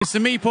It's to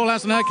me, Paul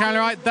Hasn't Carolyn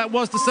Wright. That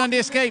was the Sunday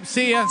Escape.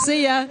 See ya.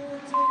 See ya.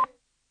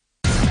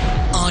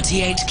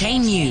 RTHK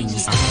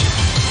News.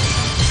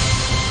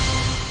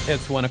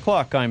 It's 1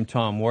 o'clock. I'm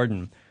Tom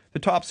Warden. The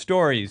top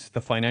stories. The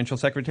Financial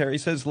Secretary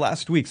says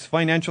last week's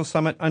financial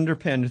summit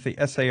underpinned the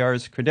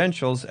SAR's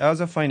credentials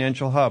as a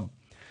financial hub.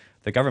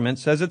 The government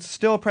says it's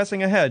still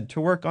pressing ahead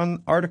to work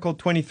on Article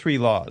 23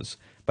 laws,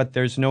 but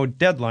there's no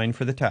deadline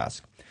for the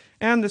task.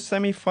 And the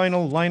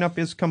semi-final lineup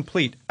is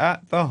complete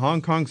at the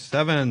Hong Kong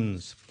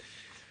Sevens.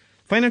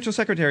 Financial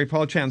Secretary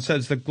Paul Chan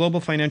says the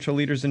Global Financial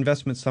Leaders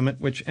Investment Summit,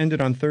 which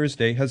ended on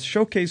Thursday, has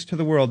showcased to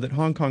the world that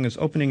Hong Kong is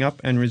opening up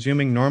and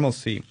resuming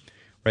normalcy.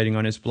 Writing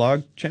on his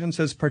blog, Chan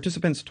says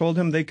participants told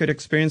him they could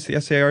experience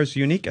the SAR's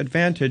unique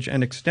advantage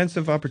and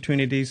extensive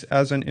opportunities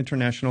as an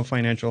international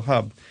financial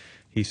hub.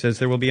 He says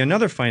there will be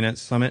another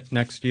finance summit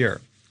next year.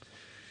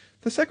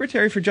 The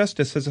Secretary for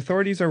Justice says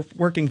authorities are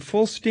working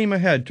full steam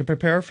ahead to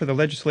prepare for the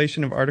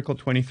legislation of Article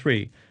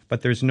 23,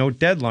 but there's no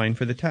deadline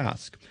for the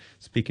task.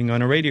 Speaking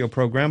on a radio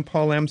program,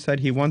 Paul Lam said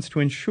he wants to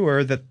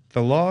ensure that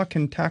the law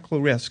can tackle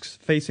risks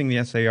facing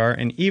the SAR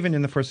and even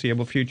in the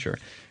foreseeable future,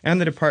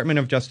 and the Department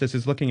of Justice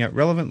is looking at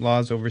relevant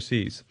laws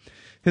overseas.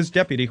 His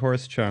deputy,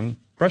 Horace Chung,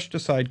 brushed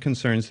aside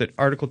concerns that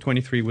Article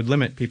 23 would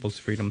limit people's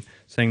freedom,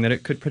 saying that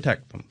it could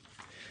protect them.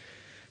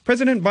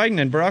 President Biden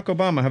and Barack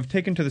Obama have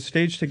taken to the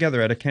stage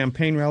together at a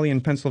campaign rally in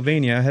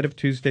Pennsylvania ahead of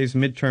Tuesday's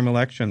midterm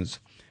elections.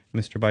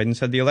 Mr. Biden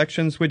said the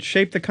elections would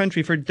shape the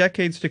country for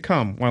decades to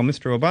come, while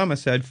Mr. Obama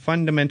said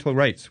fundamental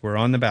rights were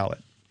on the ballot.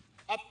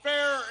 A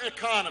fair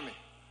economy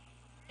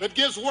that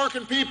gives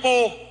working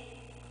people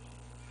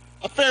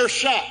a fair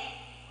shot.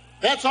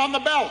 That's on the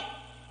ballot.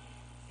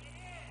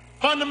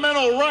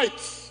 Fundamental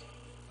rights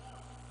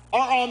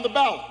are on the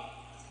ballot.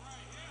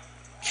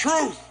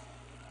 Truth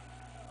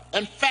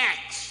and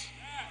facts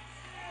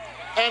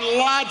and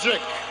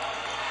logic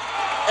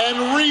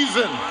and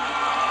reason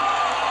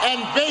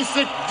and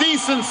basic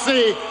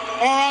decency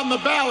are on the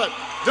ballot.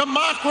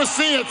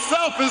 Democracy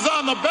itself is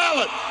on the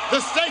ballot. The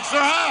stakes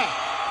are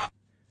high.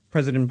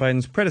 President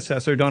Biden's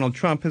predecessor, Donald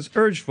Trump, has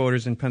urged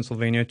voters in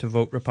Pennsylvania to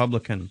vote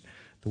Republican.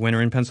 The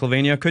winner in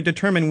Pennsylvania could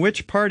determine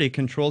which party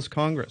controls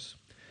Congress.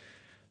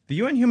 The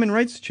UN Human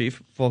Rights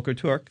Chief, Volker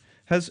Turk,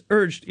 has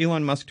urged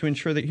Elon Musk to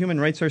ensure that human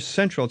rights are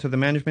central to the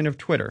management of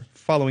Twitter,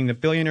 following the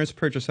billionaire's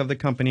purchase of the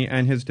company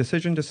and his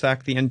decision to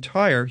sack the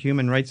entire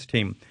human rights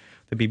team.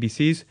 The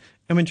BBC's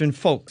Imogen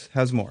Folks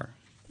has more.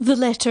 The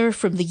letter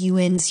from the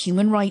UN's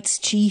human rights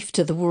chief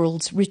to the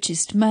world's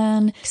richest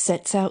man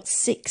sets out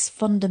 6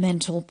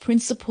 fundamental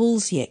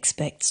principles he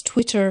expects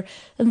Twitter,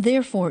 and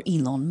therefore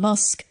Elon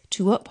Musk,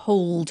 to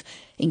uphold,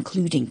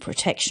 including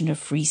protection of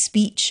free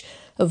speech,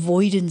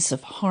 avoidance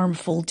of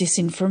harmful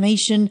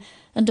disinformation,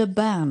 and a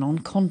ban on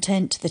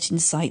content that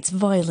incites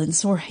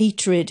violence or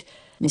hatred.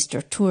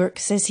 Mr. Turk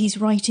says he's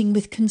writing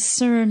with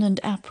concern and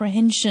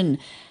apprehension,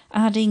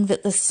 adding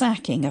that the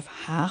sacking of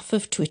half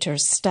of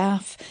Twitter's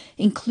staff,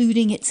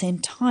 including its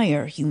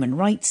entire human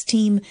rights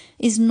team,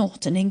 is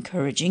not an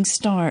encouraging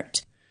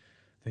start.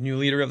 The new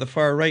leader of the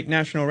far-right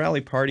National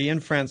Rally Party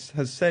in France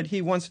has said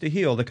he wants to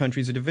heal the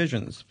country's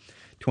divisions.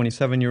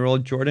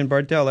 27-year-old Jordan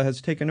Bardella has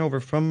taken over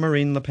from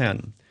Marine Le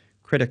Pen.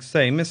 Critics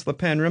say Miss Le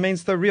Pen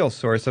remains the real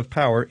source of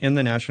power in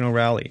the National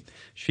Rally.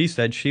 She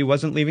said she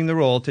wasn't leaving the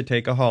role to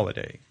take a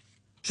holiday.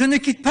 Je ne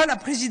quitte pas la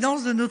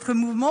présidence de notre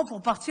mouvement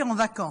pour partir en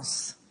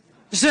vacances.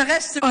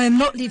 I am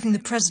not leaving the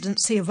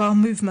presidency of our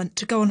movement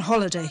to go on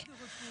holiday.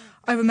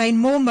 I remain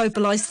more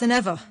mobilised than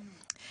ever.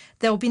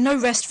 There will be no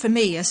rest for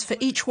me, as for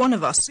each one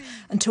of us,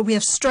 until we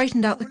have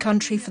straightened out the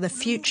country for the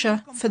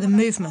future, for the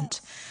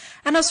movement.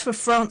 And as for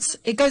France,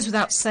 it goes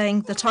without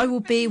saying that I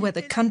will be where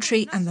the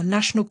country and the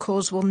national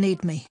cause will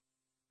need me.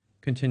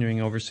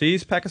 Continuing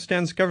overseas,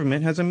 Pakistan's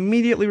government has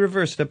immediately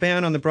reversed a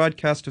ban on the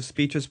broadcast of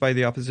speeches by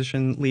the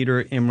opposition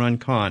leader Imran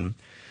Khan.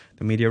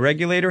 The media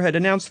regulator had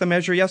announced the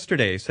measure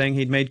yesterday, saying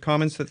he'd made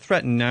comments that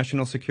threatened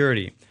national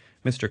security.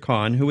 Mr.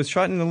 Khan, who was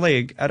shot in the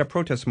leg at a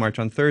protest march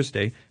on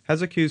Thursday,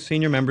 has accused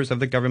senior members of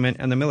the government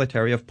and the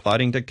military of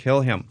plotting to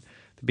kill him.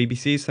 The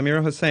BBC's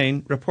Samira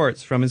Hussain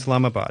reports from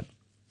Islamabad.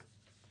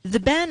 The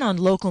ban on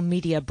local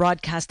media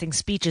broadcasting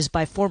speeches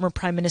by former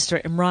Prime Minister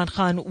Imran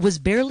Khan was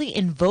barely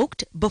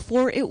invoked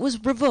before it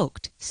was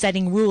revoked.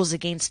 Setting rules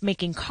against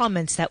making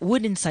comments that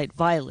would incite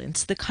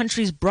violence, the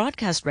country's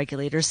broadcast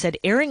regulator said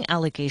airing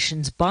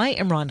allegations by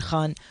Imran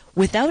Khan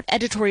without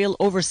editorial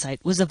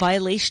oversight was a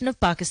violation of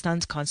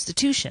Pakistan's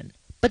constitution.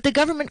 But the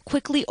government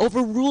quickly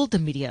overruled the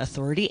media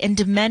authority and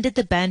demanded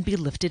the ban be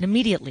lifted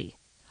immediately.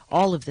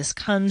 All of this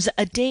comes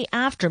a day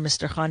after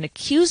Mr. Khan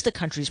accused the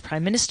country's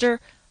Prime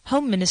Minister,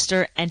 Home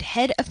Minister and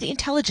head of the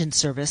intelligence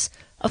service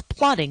of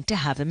plotting to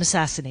have him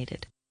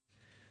assassinated.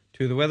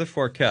 To the weather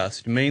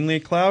forecast, mainly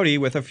cloudy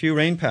with a few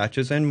rain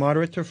patches and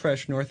moderate to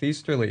fresh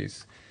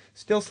northeasterlies.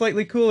 Still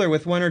slightly cooler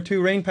with 1 or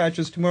 2 rain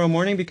patches tomorrow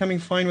morning, becoming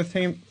fine with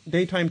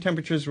daytime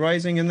temperatures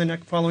rising in the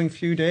following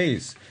few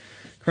days.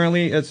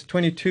 Currently it's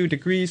 22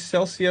 degrees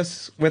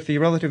Celsius with the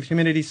relative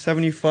humidity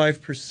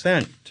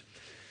 75%.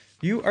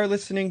 You are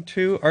listening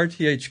to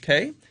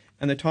RTHK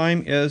and the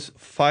time is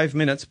 5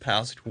 minutes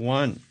past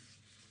 1.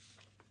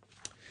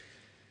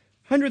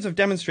 Hundreds of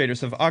demonstrators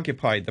have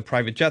occupied the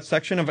private jet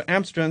section of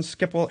Amsterdam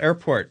Schiphol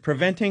Airport,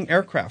 preventing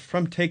aircraft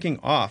from taking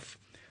off.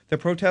 The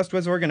protest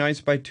was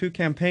organized by two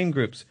campaign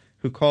groups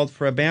who called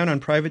for a ban on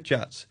private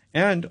jets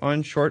and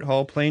on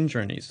short-haul plane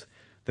journeys.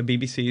 The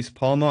BBC's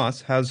Paul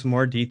Moss has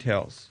more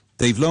details.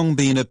 They've long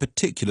been a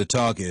particular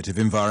target of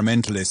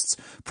environmentalists.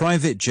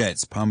 Private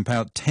jets pump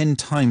out 10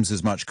 times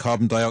as much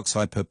carbon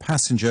dioxide per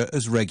passenger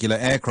as regular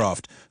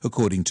aircraft,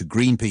 according to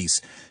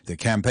Greenpeace. The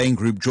campaign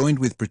group joined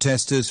with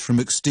protesters from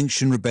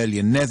Extinction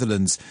Rebellion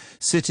Netherlands,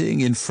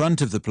 sitting in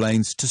front of the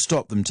planes to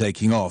stop them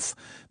taking off.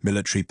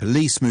 Military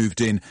police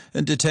moved in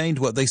and detained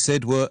what they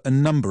said were a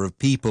number of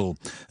people.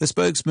 A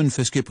spokesman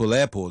for Schiphol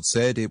Airport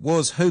said it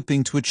was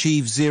hoping to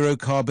achieve zero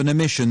carbon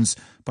emissions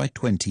by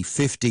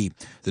 2050.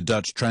 The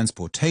Dutch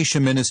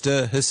Transportation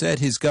Minister has said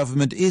his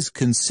government is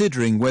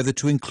considering whether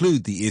to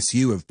include the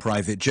issue of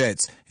private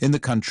jets in the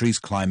country's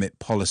climate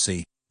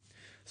policy.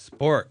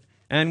 Sport.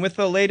 And with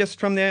the latest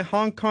from the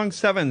Hong Kong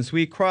Sevens,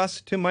 we cross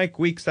to Mike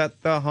Weeks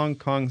at the Hong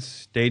Kong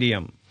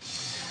Stadium.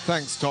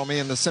 Thanks, Tommy.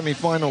 And the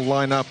semi-final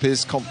lineup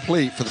is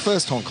complete for the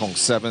first Hong Kong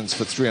Sevens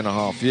for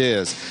 3.5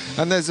 years.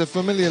 And there's a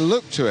familiar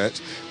look to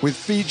it, with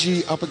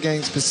Fiji up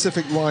against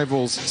Pacific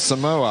rivals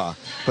Samoa.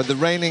 But the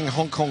reigning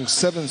Hong Kong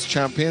Sevens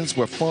champions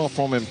were far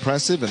from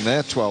impressive in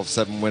their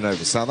 12-7 win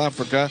over South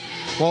Africa,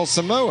 while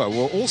Samoa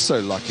were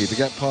also lucky to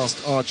get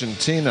past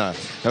Argentina,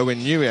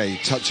 Owen Niue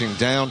touching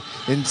down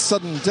in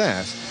sudden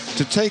death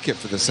to take it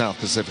for the South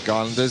Pacific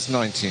Islanders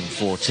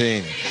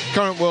 1914.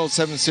 Current World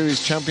 7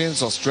 Series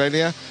champions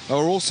Australia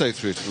are also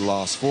through to the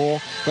last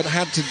four, but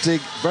had to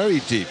dig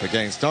very deep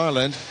against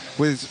Ireland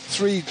with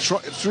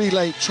three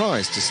late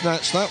tries to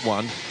snatch that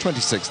one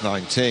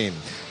 26-19.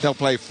 They'll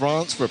play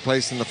France for a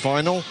place in the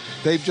final.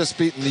 They've just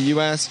beaten the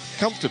US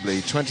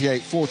comfortably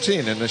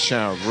 28-14 in a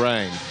shower of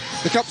rain.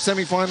 The Cup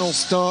semi-finals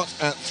start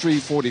at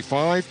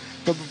 3:45.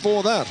 But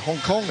before that, Hong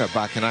Kong are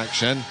back in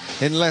action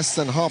in less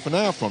than half an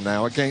hour from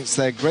now against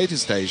their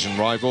greatest Asian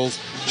rivals,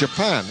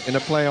 Japan, in a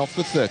playoff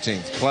for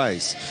 13th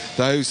place.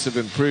 The hosts have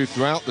improved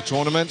throughout the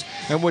tournament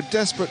and were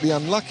desperately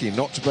unlucky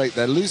not to break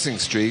their losing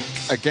streak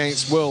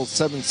against World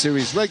 7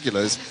 Series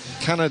regulars,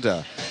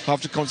 Canada.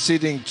 After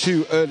conceding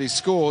two early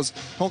scores,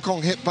 Hong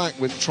Kong hit back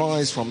with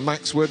tries from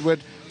Max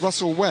Woodward,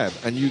 Russell Webb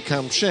and Yu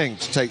Kam Shing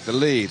to take the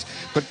lead.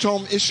 But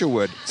Tom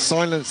Isherwood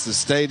silenced the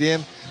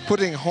stadium,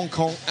 putting Hong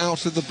Kong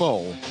out of the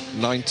bowl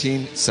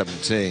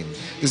 1917.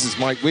 This is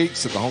Mike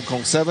Weeks at the Hong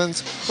Kong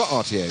Sevens for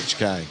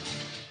RTHK.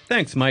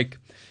 Thanks, Mike.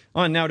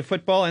 On now to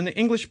football and the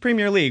English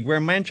Premier League,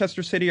 where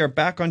Manchester City are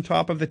back on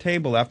top of the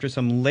table after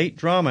some late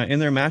drama in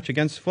their match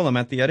against Fulham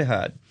at the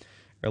Etihad.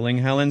 Erling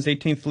Haaland's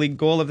 18th league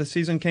goal of the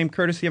season came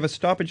courtesy of a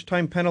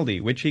stoppage-time penalty,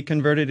 which he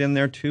converted in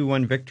their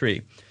 2-1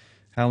 victory.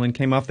 Haaland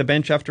came off the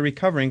bench after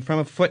recovering from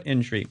a foot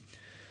injury.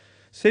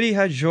 City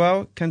had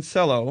Joao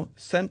Cancelo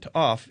sent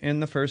off in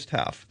the first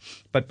half,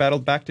 but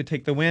battled back to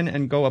take the win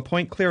and go a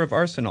point clear of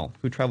Arsenal,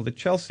 who travelled to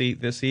Chelsea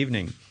this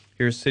evening.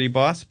 Here's City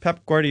boss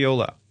Pep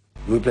Guardiola.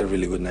 We played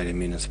really good 90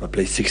 minutes, but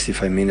play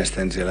 65 minutes,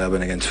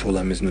 10-11 against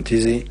Fulham is not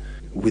easy.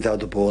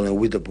 Without the ball and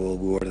with the ball,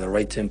 we were at the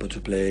right tempo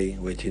to play,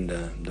 waiting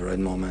the right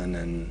moment,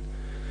 and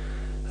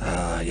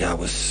it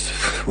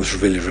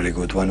was really, really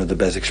good. One of the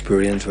best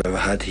experience we ever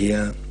had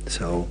here.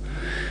 So,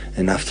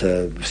 and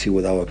after see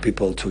with our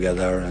people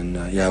together, and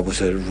it was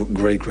a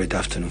great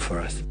afternoon for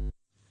us.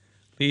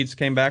 Leeds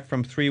came back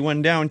from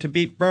 3-1 down to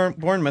beat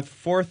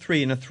Bournemouth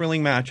 4-3 in a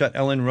thrilling match at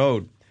Ellen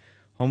Road.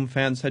 Home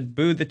fans had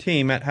booed the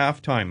team at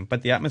halftime,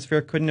 but the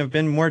atmosphere couldn't have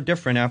been more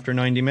different after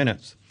 90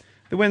 minutes.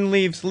 The win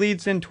leaves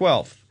Leeds in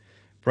 12th.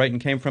 Brighton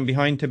came from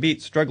behind to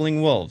beat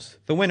struggling Wolves.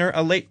 The winner,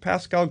 a late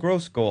Pascal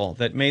Gross goal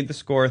that made the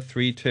score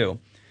 3-2.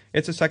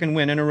 It's a second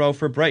win in a row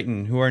for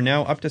Brighton, who are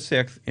now up to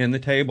 6th in the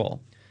table.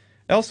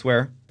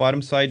 Elsewhere,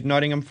 bottom side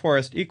Nottingham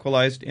Forest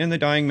equalised in the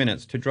dying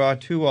minutes to draw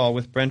 2-2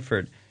 with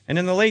Brentford. And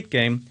in the late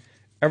game,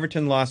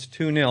 Everton lost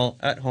 2-0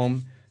 at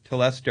home to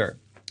Leicester.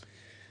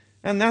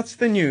 And that's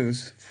the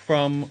news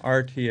from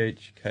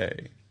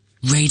RTHK.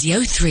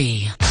 Radio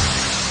 3.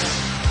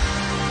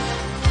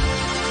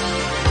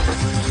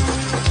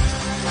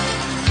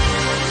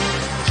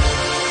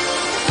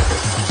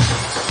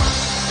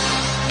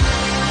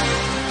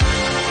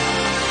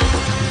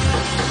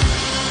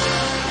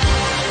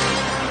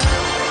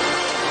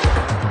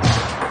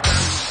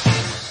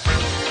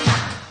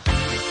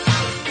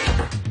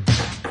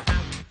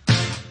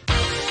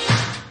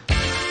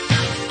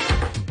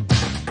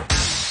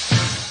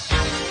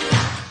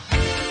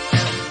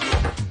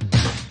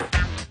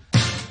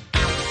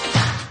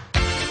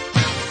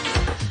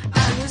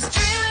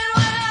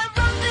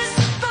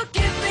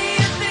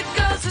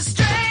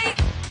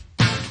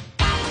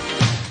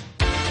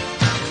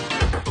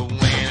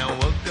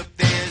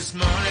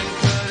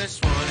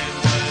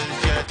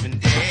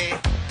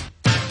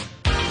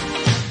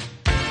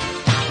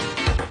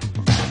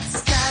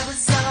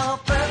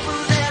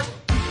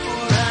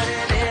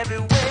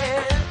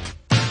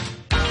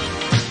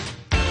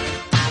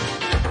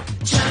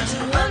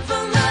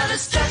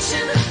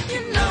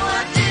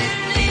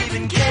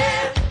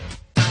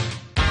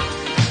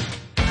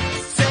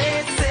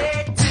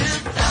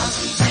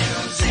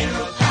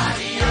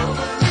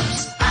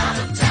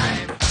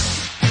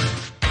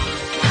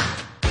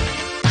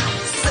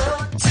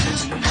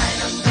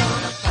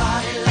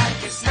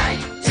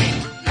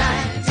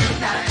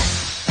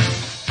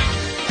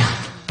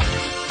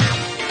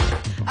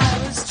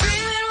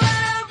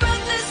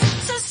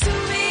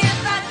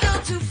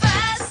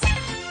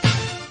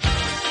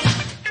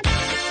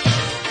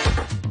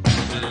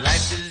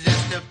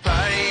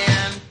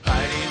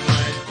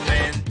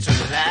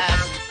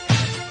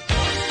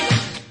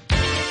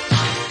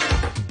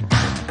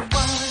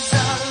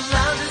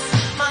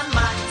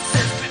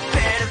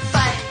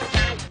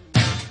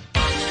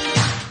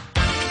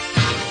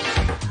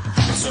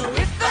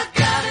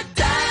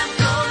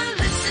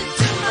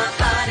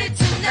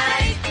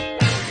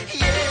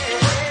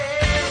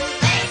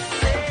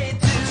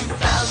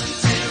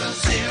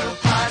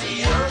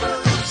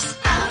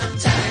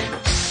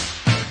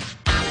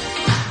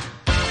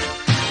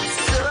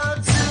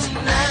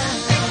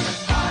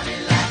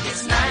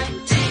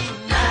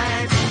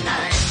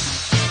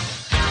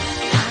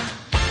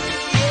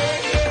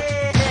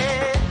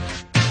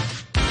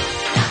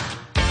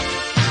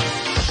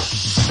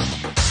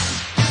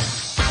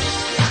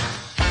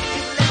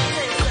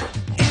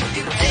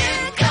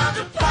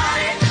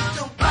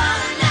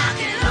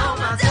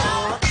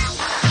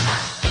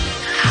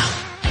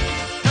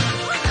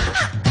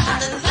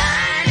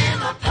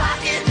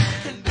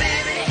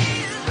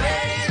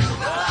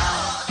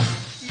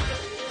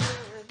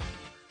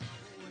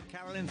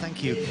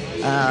 Thank you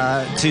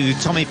to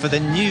Tommy for the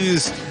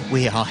news.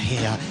 We are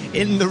here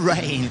in the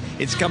rain.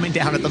 It's coming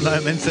down at the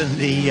moment, and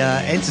the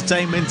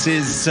entertainment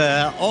is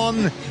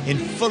on in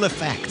full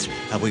effect.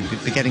 We'll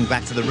be getting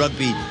back to the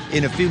rugby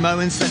in a few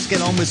moments. Let's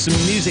get on with some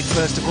music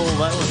first of all,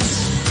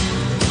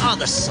 though.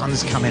 The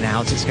sun's coming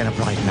out. It's going to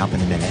brighten up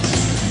in a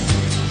minute.